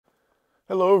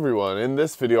Hello everyone, in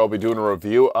this video I'll be doing a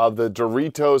review of the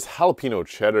Doritos Jalapeno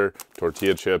Cheddar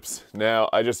tortilla chips. Now,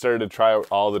 I just started to try out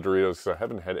all the Doritos because I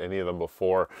haven't had any of them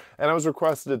before, and I was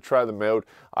requested to try them out.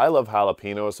 I love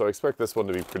jalapeno, so I expect this one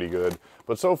to be pretty good.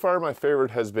 But so far my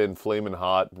favorite has been Flamin'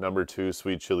 Hot, number 2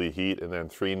 Sweet Chili Heat, and then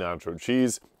 3 Nacho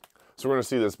Cheese. So we're going to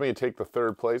see this may take the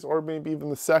third place or maybe even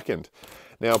the second.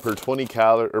 Now per 20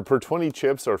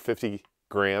 chips or 50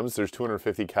 grams, there's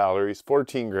 250 calories,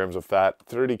 14 grams of fat,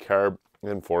 30 carb,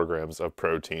 and 4 grams of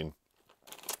protein.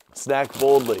 Snack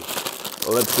boldly.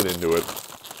 Well, let's get into it.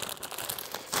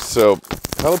 So,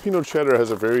 jalapeno cheddar has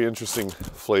a very interesting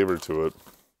flavor to it.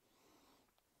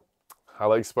 I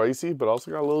like spicy, but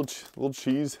also got a little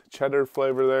cheese cheddar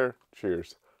flavor there.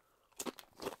 Cheers.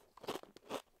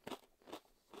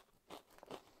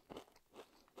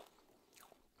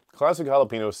 Classic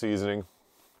jalapeno seasoning.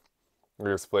 I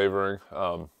guess flavoring.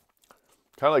 Kind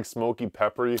of like smoky,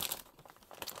 peppery.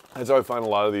 That's how I find a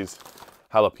lot of these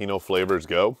jalapeno flavors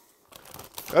go.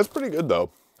 That's pretty good though.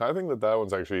 I think that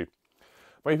one's actually,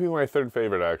 might be my third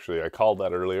favorite actually. I called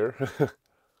that earlier.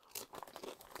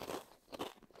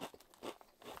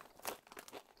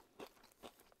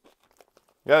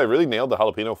 Yeah, they really nailed the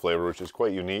jalapeno flavor, which is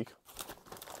quite unique.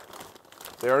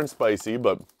 They aren't spicy,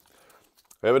 but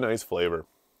they have a nice flavor.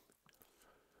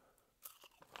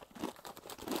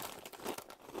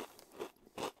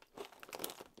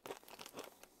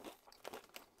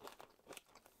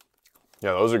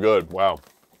 Yeah, those are good. Wow.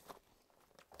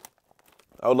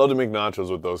 I would love to make nachos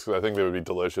with those because I think they would be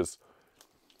delicious.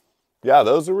 Yeah,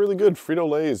 those are really good.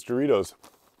 Frito-Lay's, Doritos,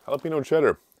 jalapeno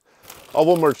cheddar. I'll have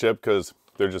one more chip because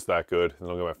they're just that good. And then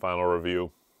I'll get my final review.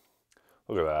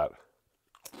 Look at that.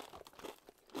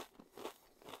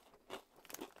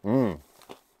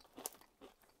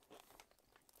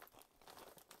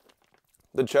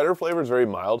 The cheddar flavor is very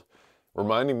mild,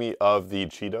 reminding me of the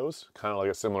Cheetos. Kind of like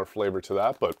a similar flavor to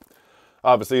that, but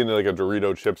obviously in like a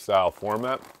Dorito chip style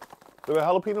format. But the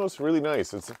jalapeno is really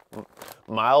nice. It's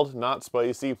mild, not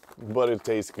spicy, but it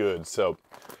tastes good. So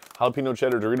jalapeno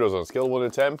cheddar Doritos on a scale of 1 to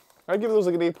 10, I'd give those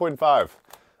like an 8.5.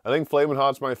 I think Flamin'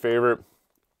 Hot's my favorite.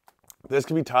 This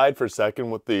can be tied for second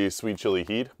with the Sweet Chili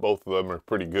Heat. Both of them are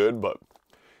pretty good, but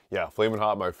yeah, Flamin'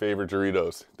 Hot, my favorite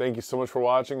Doritos. Thank you so much for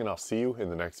watching, and I'll see you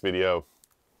in the next video.